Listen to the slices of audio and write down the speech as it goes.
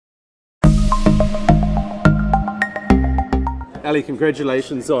Ali,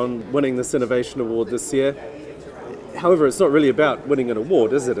 congratulations on winning this Innovation Award this year. However, it's not really about winning an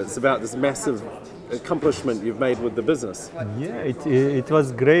award, is it? It's about this massive accomplishment you've made with the business. Yeah, it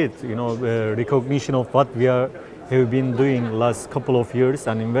was great, recognition of what have been doing last couple of years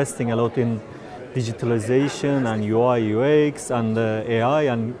and investing a lot in digitalization and UI, UX and AI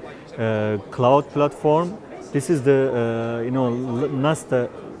and cloud platform. This is the,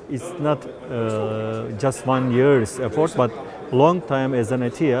 it's not just 1 year's effort, but long time as an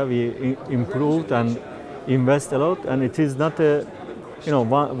Etiya, we improved and invest a lot, and it is not a,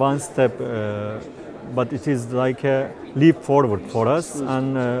 one step, but it is like a leap forward for us,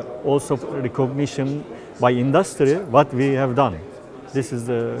 and also recognition by industry what we have done. This is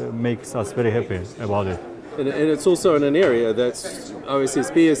makes us very happy about it. And it's also in an area that's OSS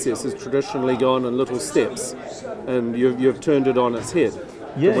BSS has traditionally gone in little steps, and you've turned it on its head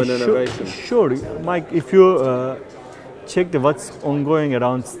to win innovation. Sure, Mike. If you check what's ongoing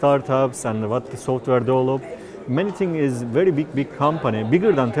around startups and what the software develop, many things is very big company,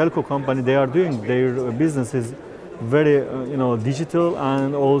 bigger than telco company. They are doing their businesses very digital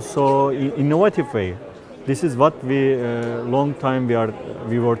and also innovative way. This is what we long time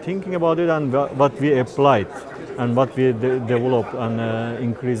we were thinking about it, and what we applied and what we developed and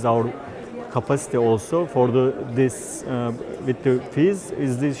increase our capacity also for this with the fees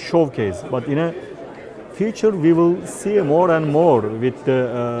is this showcase. But in a future we will see more and more with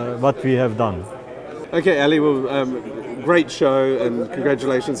what we have done. Okay, Ali, well, great show, and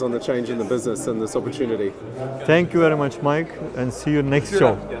congratulations on the change in the business and this opportunity. Thank you very much, Mike, and see you next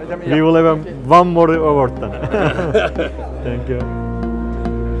show. We will have one more award then. Thank you.